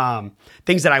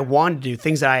 Things that I wanted to do,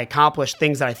 things that I accomplished,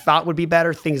 things that I thought would be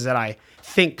better, things that I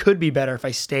think could be better if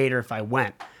I stayed or if I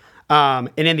went. And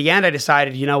in the end, I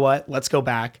decided, you know what? Let's go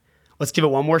back. Let's give it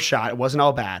one more shot. It wasn't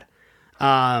all bad.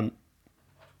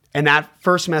 And that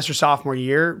first semester, sophomore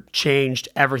year, changed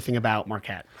everything about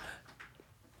Marquette.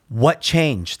 What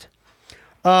changed?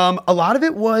 A lot of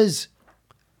it was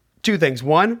two things.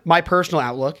 One, my personal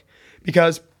outlook,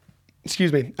 because,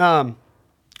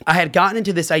 I had gotten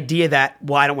into this idea that,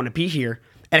 I don't want to be here.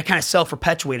 And it kind of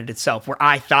self-perpetuated itself where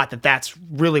I thought that that's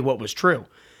really what was true.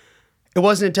 It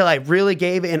wasn't until I really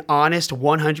gave an honest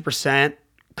 100%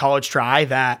 college try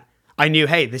that I knew,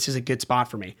 hey, this is a good spot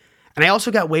for me. And I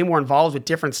also got way more involved with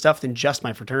different stuff than just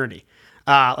my fraternity.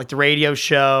 Like the radio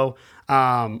show,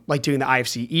 like doing the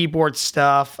IFC e-board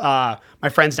stuff. My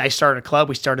friends and I started a club.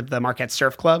 We started the Marquette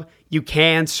Surf Club. You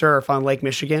can surf on Lake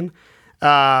Michigan.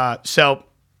 So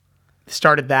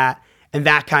started that. And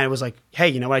that kind of was like, hey,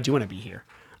 you know what? I do want to be here.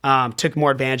 Took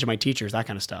more advantage of my teachers, that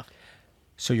kind of stuff.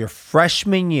 So your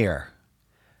freshman year,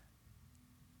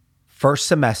 first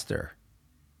semester,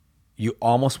 you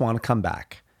almost want to come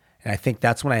back. And I think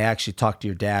that's when I actually talked to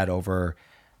your dad over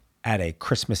at a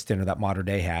Christmas dinner that Mater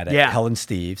Dei had at Helen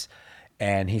Steve's.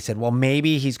 And he said, well,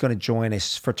 maybe he's going to join a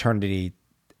fraternity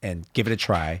and give it a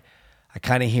try. I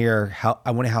kind of hear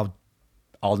I wonder how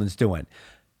Alden's doing.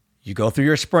 You go through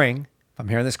your spring, if I'm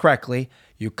hearing this correctly,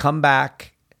 you come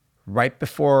back right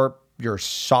before your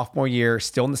sophomore year,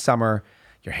 still in the summer,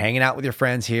 you're hanging out with your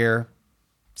friends here,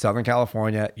 Southern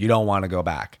California, you don't want to go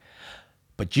back.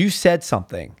 But you said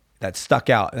something that stuck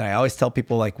out. And I always tell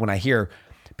people, like when I hear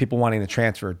people wanting to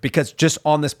transfer, because just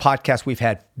on this podcast, we've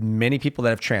had many people that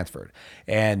have transferred.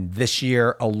 And this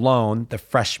year alone, the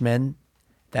freshmen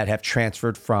that have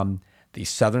transferred from the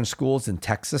Southern schools and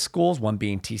Texas schools, one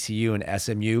being TCU and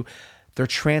SMU, they're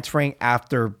transferring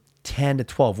after 10 to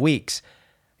 12 weeks.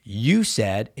 You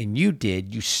said, and you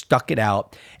did, you stuck it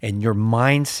out, and your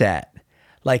mindset.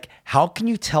 Like, how can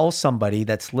you tell somebody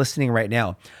that's listening right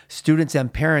now, students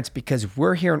and parents, because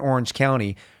we're here in Orange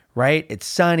County, right? It's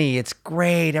sunny, it's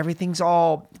great, everything's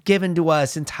all given to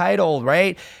us, entitled,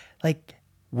 right? Like,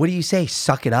 what do you say?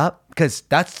 Suck it up? Because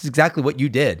that's exactly what you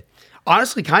did.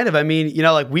 Honestly, kind of. I mean,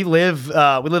 like we live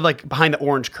like behind the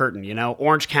orange curtain,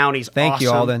 Orange County's awesome. Thank you,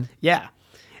 Alden. Yeah.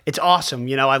 It's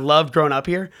awesome. I loved growing up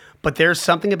here, but there's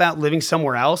something about living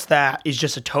somewhere else that is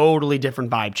just a totally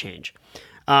different vibe change.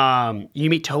 You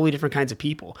meet totally different kinds of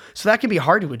people. So that can be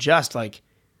hard to adjust. Like,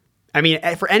 I mean,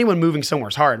 for anyone moving somewhere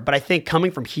is hard, but I think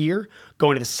coming from here,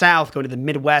 going to the South, going to the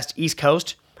Midwest, East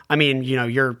Coast, I mean,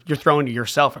 you're throwing to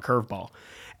yourself a curveball.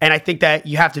 And I think that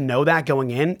you have to know that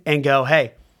going in and go,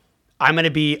 hey, I'm going to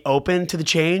be open to the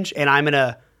change and I'm going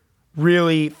to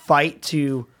really fight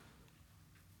to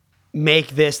make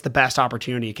this the best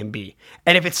opportunity it can be.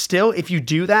 And if you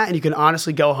do that and you can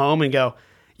honestly go home and go,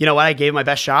 you know what, I gave my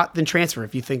best shot, then transfer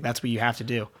if you think that's what you have to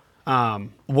do.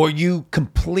 Were you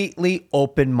completely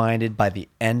open-minded by the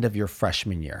end of your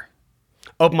freshman year?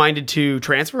 Open-minded to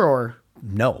transfer or?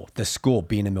 No, the school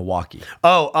being in Milwaukee.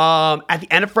 At the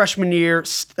end of freshman year,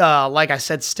 like I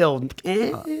said, still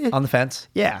On the fence?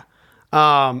 Yeah.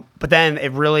 But then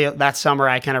that summer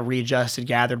I kind of readjusted,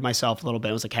 gathered myself a little bit.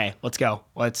 I was like, hey, let's go.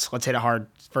 Let's hit it hard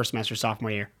first semester,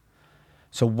 sophomore year.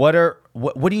 So what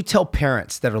do you tell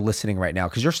parents that are listening right now?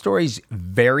 Because your story is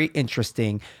very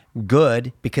interesting,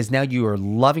 good, because now you are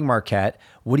loving Marquette.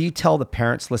 What do you tell the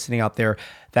parents listening out there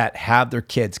that have their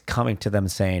kids coming to them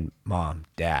saying, Mom,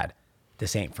 Dad,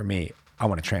 this ain't for me. I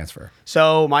want to transfer.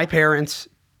 So my parents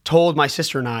told my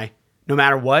sister and I, no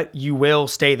matter what, you will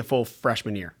stay the full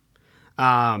freshman year.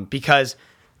 Because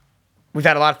we've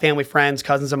had a lot of family friends,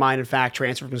 cousins of mine, in fact,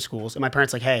 transfer from schools. And my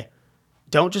parents like, hey,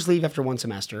 don't just leave after one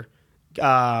semester. Give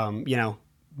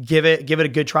it a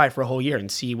good try for a whole year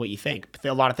and see what you think.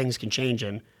 A lot of things can change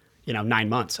in, 9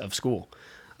 months of school.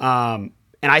 And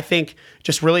I think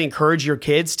just really encourage your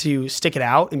kids to stick it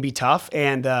out and be tough.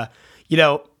 And,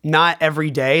 not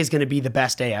every day is going to be the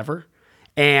best day ever.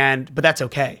 But that's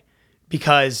okay,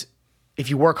 because if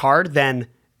you work hard, then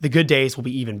the good days will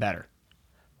be even better.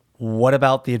 What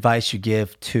about the advice you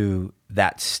give to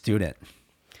that student?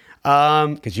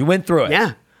 Because you went through it.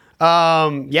 Yeah.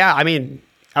 I mean,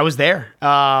 I was there.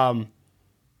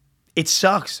 It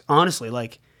sucks, honestly.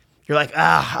 Like, you're like,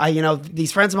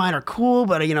 these friends of mine are cool,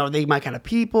 but they my kind of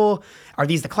people. Are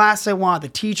these the class I want, the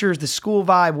teachers, the school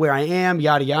vibe, where I am,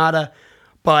 yada, yada.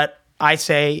 But I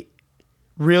say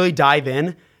really dive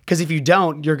in, because if you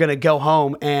don't, you're going to go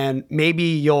home and maybe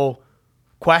you'll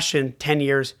question 10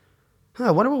 years, I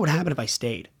wonder what would happen if I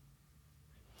stayed.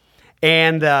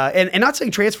 And not saying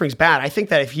transferring is bad. I think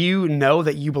that if you know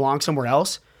that you belong somewhere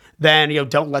else, then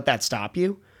don't let that stop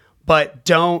you, but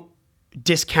don't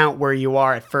discount where you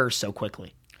are at first so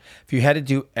quickly. If you had to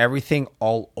do everything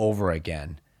all over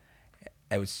again,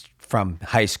 it was from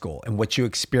high school and what you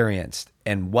experienced,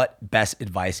 and what best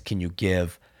advice can you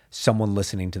give someone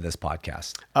listening to this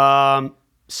podcast?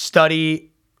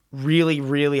 Study really,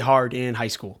 really hard in high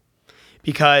school,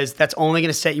 because that's only going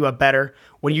to set you up better.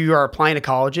 When you are applying to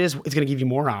colleges, it's going to give you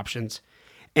more options,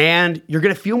 and you're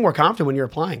going to feel more confident when you're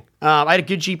applying. I had a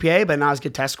good GPA, but not as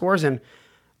good test scores. And,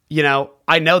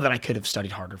 I know that I could have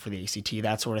studied harder for the ACT,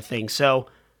 that sort of thing. So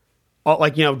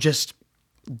just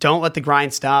don't let the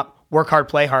grind stop. Work hard,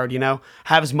 play hard,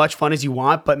 have as much fun as you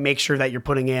want, but make sure that you're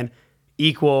putting in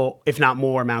equal, if not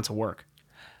more, amounts of work.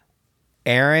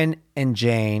 Aaron and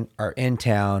Jane are in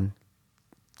town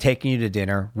taking you to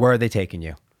dinner. Where are they taking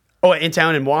you? Oh, in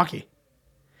town in Milwaukee.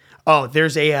 Oh,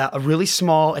 there's a really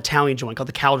small Italian joint called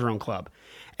the Calderon Club.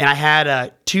 And I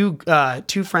had two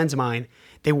friends of mine.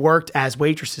 They worked as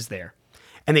waitresses there.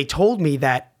 And they told me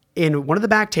that in one of the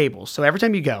back tables, so every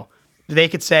time you go, they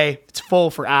could say it's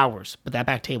full for hours, but that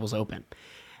back table's open.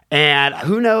 And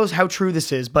who knows how true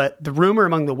this is, but the rumor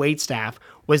among the wait staff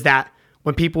was that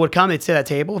when people would come, they'd sit at that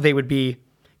table, they would be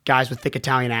guys with thick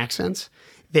Italian accents.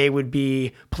 They would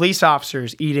be police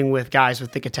officers eating with guys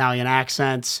with thick Italian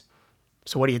accents.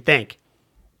 So what do you think?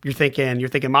 You're thinking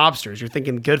mobsters. You're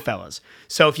thinking Goodfellas.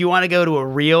 So if you want to go to a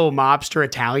real mobster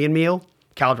Italian meal,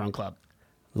 Calderon Club.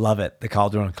 Love it, the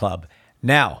Calderon Club.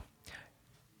 Now,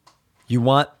 you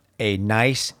want a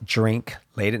nice drink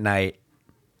late at night,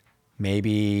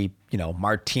 maybe,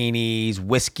 martinis,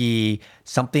 whiskey,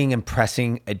 something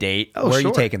impressing a date. Where are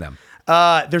you taking them?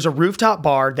 There's a rooftop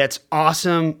bar that's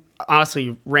awesome,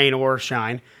 honestly, rain or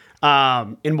shine,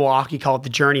 in Milwaukee, called the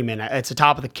Journeyman. It's the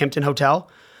top of the Kimpton Hotel.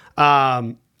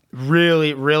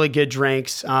 Really, really good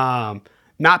drinks.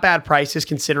 Not bad prices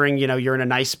considering, you're in a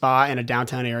nice spot in a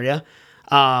downtown area.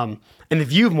 And the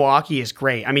view of Milwaukee is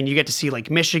great. I mean, you get to see Lake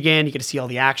Michigan, you get to see all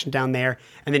the action down there,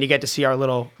 and then you get to see our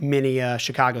little mini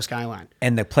Chicago skyline.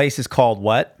 And the place is called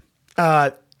what?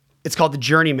 It's called the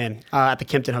Journeyman at the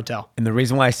Kimpton Hotel. And the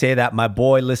reason why I say that, my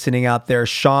boy listening out there,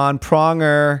 Sean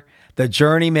Pronger, the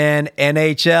Journeyman,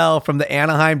 NHL from the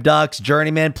Anaheim Ducks.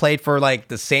 Journeyman played for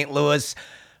the St. Louis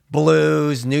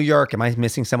Blues, New York. Am I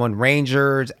missing someone?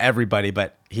 Rangers, everybody.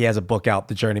 But he has a book out,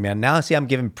 The Journeyman. Now, see, I'm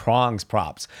giving Prongs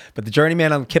props. But The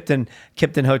Journeyman on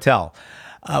Kimpton Hotel.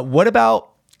 What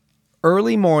about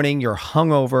early morning? You're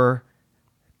hungover,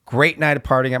 Great night of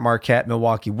partying at Marquette,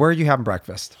 Milwaukee. Where are you having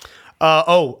breakfast?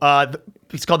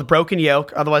 It's called the Broken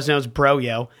Yoke, otherwise known as Bro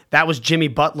Yo. That was Jimmy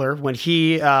Butler when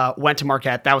he went to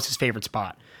Marquette. That was his favorite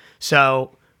spot.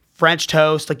 So French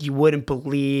toast, like you wouldn't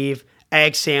believe.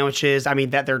 Egg sandwiches. I mean,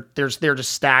 that they're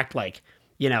just stacked like,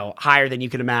 higher than you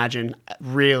could imagine.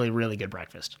 Really, really good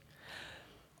breakfast.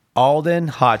 Alden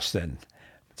Hodgdon,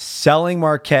 selling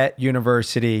Marquette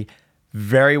University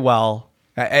very well.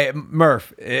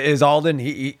 Murph, is Alden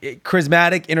he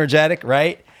charismatic, energetic,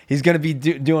 right? He's going to be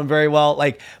doing very well.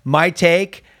 Like my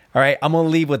take, all right, I'm going to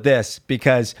leave with this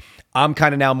because I'm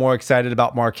kind of now more excited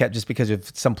about Marquette just because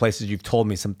of some places you've told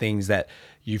me, some things that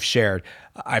you've shared.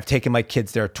 I've taken my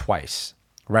kids there twice,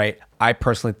 right? I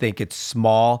personally think it's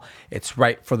small. It's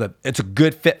it's a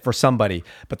good fit for somebody.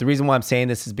 But the reason why I'm saying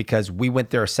this is because we went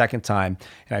there a second time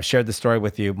and I've shared the story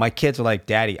with you. My kids are like,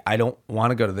 Daddy, I don't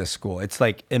want to go to this school. It's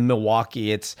like in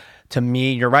Milwaukee. It's, to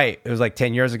me, you're right. It was like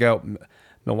 10 years ago,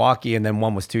 Milwaukee, and then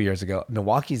one was 2 years ago.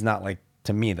 Milwaukee's not like,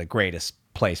 to me, the greatest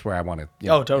place where I want to,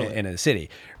 totally. in a city,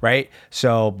 right?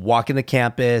 So walking the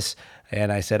campus,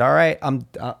 and I said, all right, I'm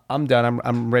done.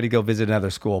 I'm ready to go visit another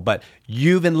school. But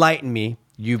you've enlightened me.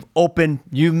 You've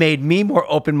made me more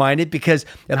open-minded because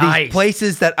of these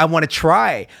places that I want to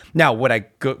try. Now, would I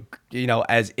go,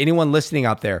 as anyone listening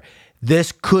out there,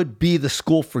 this could be the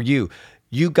school for you.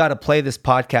 You got to play this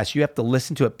podcast. You have to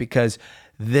listen to it because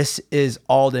this is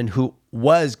Alden who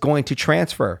was going to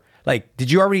transfer. Like,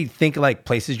 did you already think like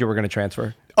places you were going to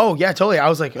transfer? Oh yeah, totally. I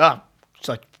was like, it's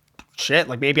like shit.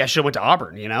 Like maybe I should have went to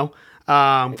Auburn.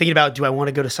 Thinking about, do I want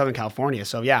to go to Southern California?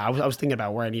 So yeah, I was thinking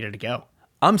about where I needed to go.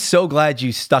 I'm so glad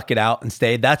you stuck it out and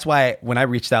stayed. That's why when I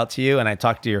reached out to you and I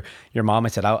talked to your mom, I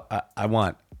said, I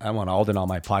want Alden on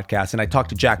my podcast. And I talked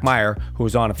to Jack Meyer, who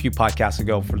was on a few podcasts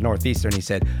ago for Northeastern. He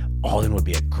said, Alden would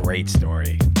be a great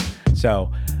story.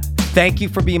 So thank you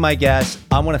for being my guest.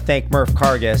 I want to thank Murph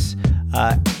Cargis.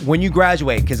 When you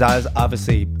graduate, because I was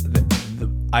obviously,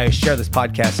 I share this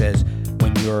podcast as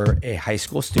when you're a high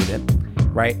school student,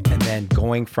 right? And then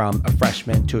going from a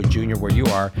freshman to a junior where you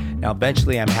are. Now,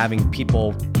 eventually I'm having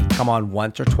people come on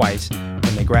once or twice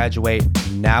when they graduate.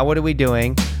 Now, what are we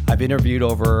doing? I've interviewed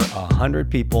over 100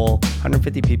 people,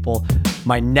 150 people.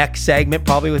 My next segment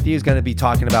probably with you is going to be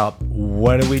talking about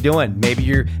what are we doing? Maybe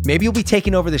you'll be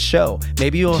taking over the show.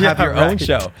 Maybe you'll have your own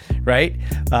show, right?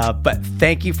 But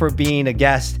thank you for being a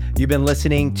guest. You've been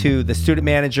listening to The Student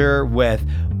Manager with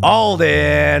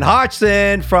Alden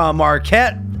Hodgdon from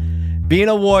Marquette. Being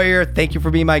a warrior. Thank you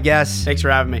for being my guest. Thanks for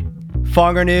having me.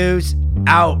 Fonger News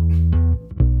out.